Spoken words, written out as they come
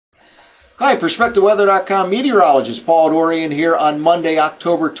Hi, PerspectaWeather.com meteorologist Paul Dorian here on Monday,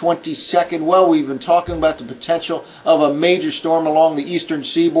 October 22nd. Well, we've been talking about the potential of a major storm along the eastern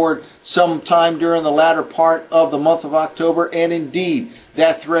seaboard sometime during the latter part of the month of October, and indeed,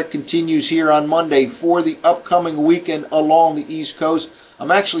 that threat continues here on Monday for the upcoming weekend along the East Coast. I'm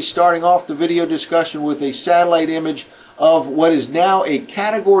actually starting off the video discussion with a satellite image of what is now a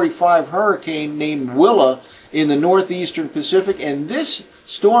Category 5 hurricane named Willa in the northeastern Pacific, and this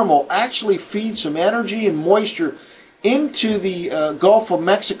storm will actually feed some energy and moisture into the Gulf of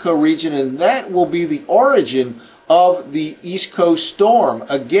Mexico region, and that will be the origin of the East Coast storm.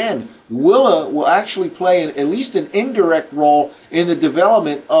 Again, Willa will actually play at least an indirect role in the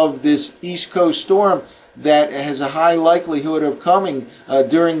development of this East Coast storm that has a high likelihood of coming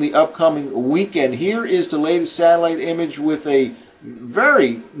during the upcoming weekend. Here is the latest satellite image with a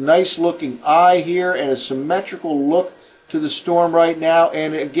very nice looking eye here and a symmetrical look to the storm right now.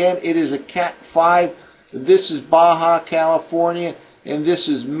 And again, it is a Cat 5. This is Baja California, and this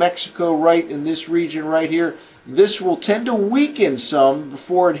is Mexico right in this region right here. This will tend to weaken some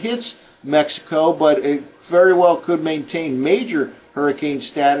before it hits Mexico, but it very well could maintain major hurricane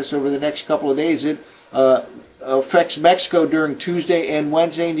status over the next couple of days. It affects Mexico during Tuesday and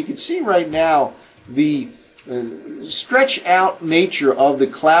Wednesday, and you can see right now the stretch out nature of the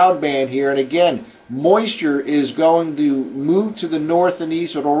cloud band here. And again, moisture is going to move to the north and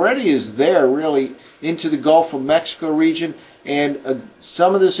east. It already is there, really, into the Gulf of Mexico region. And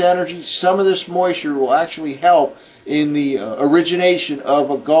some of this energy, some of this moisture will actually help in the origination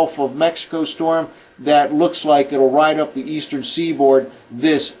of a Gulf of Mexico storm that looks like it'll ride up the eastern seaboard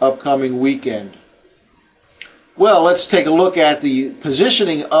this upcoming weekend. Well, let's take a look at the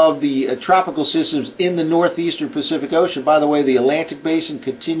positioning of the tropical systems in the northeastern Pacific Ocean. By the way, the Atlantic Basin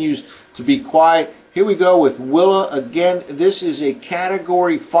continues to be quiet. Here we go with Willa. Again, this is a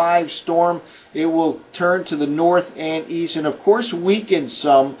Category 5 storm. It will turn to the north and east and, of course, weaken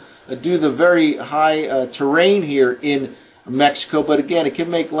some due to the very high terrain here in Mexico. But again, it can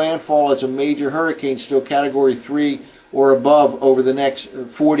make landfall as a major hurricane, still Category 3 or above, over the next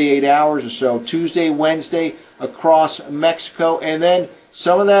 48 hours or so. Tuesday, Wednesday, across Mexico, and then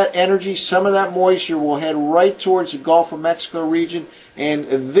some of that energy, some of that moisture will head right towards the Gulf of Mexico region, and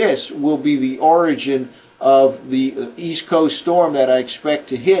this will be the origin of the East Coast storm that I expect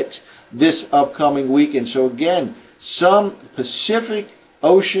to hit this upcoming weekend. So again, some Pacific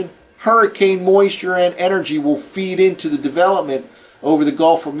Ocean hurricane moisture and energy will feed into the development over the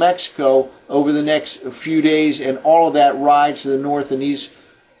Gulf of Mexico over the next few days, and all of that rides to the north and east,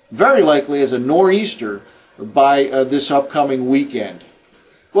 very likely as a nor'easter by this upcoming weekend.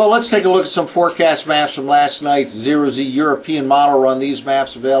 Well, let's take a look at some forecast maps from last night's 0Z European model run. These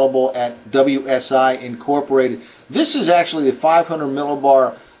maps available at WSI Incorporated. This is actually the 500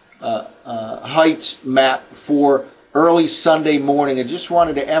 millibar heights map for early Sunday morning. I just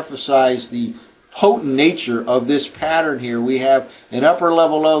wanted to emphasize the potent nature of this pattern here. We have an upper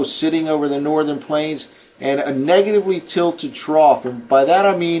level low sitting over the northern plains and a negatively tilted trough. And by that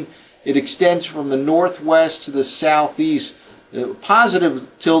I mean it extends from the northwest to the southeast. The positive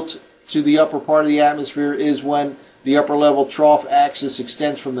tilt to the upper part of the atmosphere is when the upper level trough axis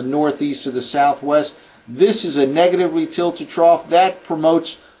extends from the northeast to the southwest. This is a negatively tilted trough that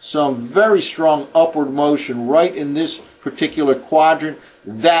promotes some very strong upward motion right in this particular quadrant.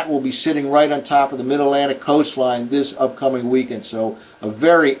 That will be sitting right on top of the mid-Atlantic coastline this upcoming weekend. So a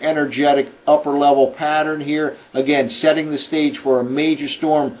very energetic upper level pattern here. Again, setting the stage for a major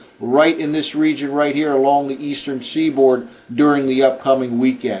storm right in this region right here along the eastern seaboard during the upcoming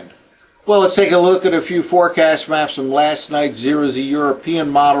weekend. Well, let's take a look at a few forecast maps from last night's 0Z European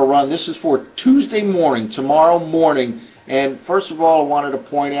model run. This is for Tuesday morning, tomorrow morning. And first of all, I wanted to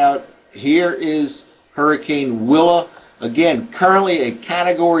point out, here is Hurricane Willa. Again, currently a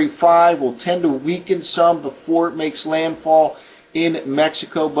Category 5, will tend to weaken some before it makes landfall in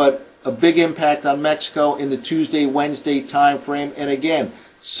Mexico, but a big impact on Mexico in the Tuesday, Wednesday time frame. And again,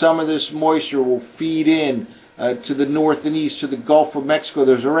 some of this moisture will feed in to the north and east, to the Gulf of Mexico.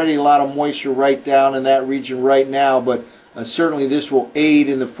 There's already a lot of moisture right down in that region right now, but certainly this will aid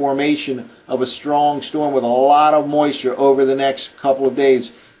in the formation of a strong storm with a lot of moisture over the next couple of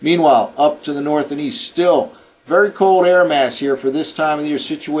days. Meanwhile, up to the north and east, still very cold air mass here for this time of the year,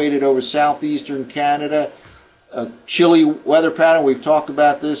 situated over southeastern Canada. A chilly weather pattern, we've talked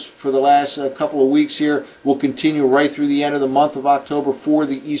about this for the last couple of weeks here, will continue right through the end of the month of October for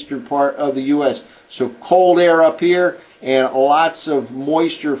the eastern part of the U.S. So cold air up here and lots of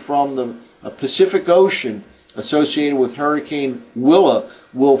moisture from the Pacific Ocean associated with Hurricane Willa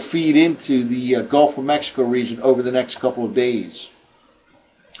will feed into the Gulf of Mexico region over the next couple of days.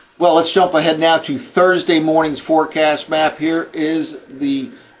 Well, let's jump ahead now to Thursday morning's forecast map. Here is the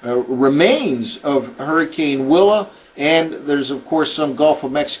remains of Hurricane Willa, and there's of course some Gulf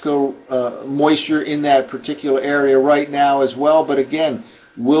of Mexico moisture in that particular area right now as well. But again,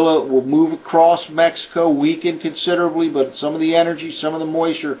 Willa will move across Mexico, weaken considerably, but some of the energy, some of the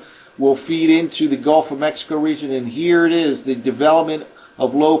moisture will feed into the Gulf of Mexico region. And here it is, the development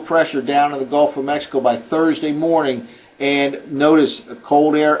of low pressure down in the Gulf of Mexico by Thursday morning. And notice a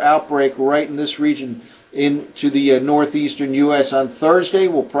cold air outbreak right in this region into the northeastern U.S. On Thursday,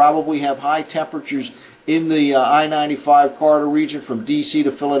 we'll probably have high temperatures in the I-95 corridor region from D.C.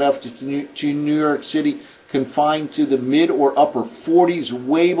 to Philadelphia to New York City, confined to the mid or upper 40s,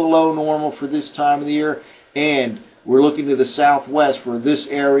 way below normal for this time of the year. And we're looking to the southwest for this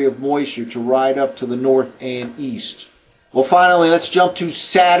area of moisture to ride up to the north and east. Well, finally, let's jump to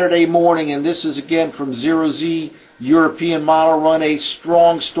Saturday morning, and this is again from 0Z European model run, a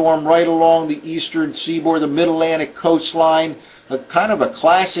strong storm right along the eastern seaboard, the mid-Atlantic coastline, a kind of a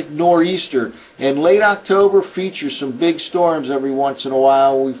classic nor'easter. And late October features some big storms every once in a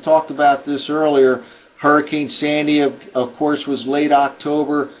while. We've talked about this earlier. Hurricane Sandy, of course, was late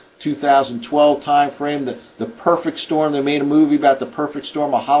October 2012 time frame. The perfect storm, they made a movie about the perfect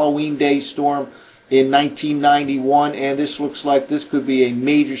storm, a Halloween Day storm in 1991, and this looks like this could be a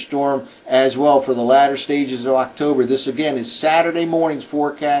major storm as well for the latter stages of October. This again is Saturday morning's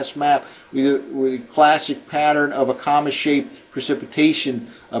forecast map with a classic pattern of a comma-shaped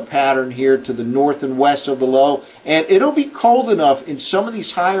precipitation pattern here to the north and west of the low. And it'll be cold enough in some of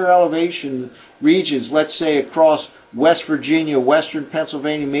these higher elevation regions, let's say across West Virginia, western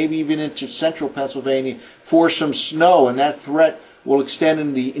Pennsylvania, maybe even into central Pennsylvania, for some snow, and that threat will extend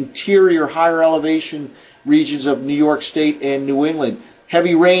in the interior higher elevation regions of New York State and New England.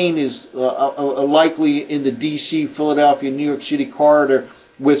 Heavy rain is likely in the D.C., Philadelphia, New York City corridor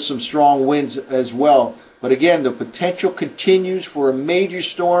with some strong winds as well. But again, the potential continues for a major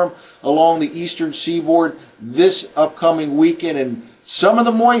storm along the eastern seaboard this upcoming weekend, and some of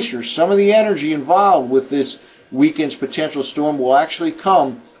the moisture, some of the energy involved with this weekend's potential storm will actually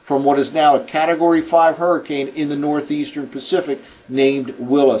come from what is now a Category 5 hurricane in the northeastern Pacific named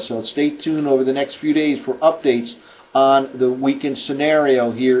Willa. So stay tuned over the next few days for updates on the weekend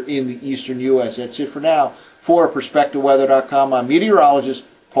scenario here in the eastern U.S. That's it for now. For PerspectaWeather.com, I'm meteorologist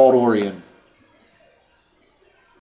Paul Dorian.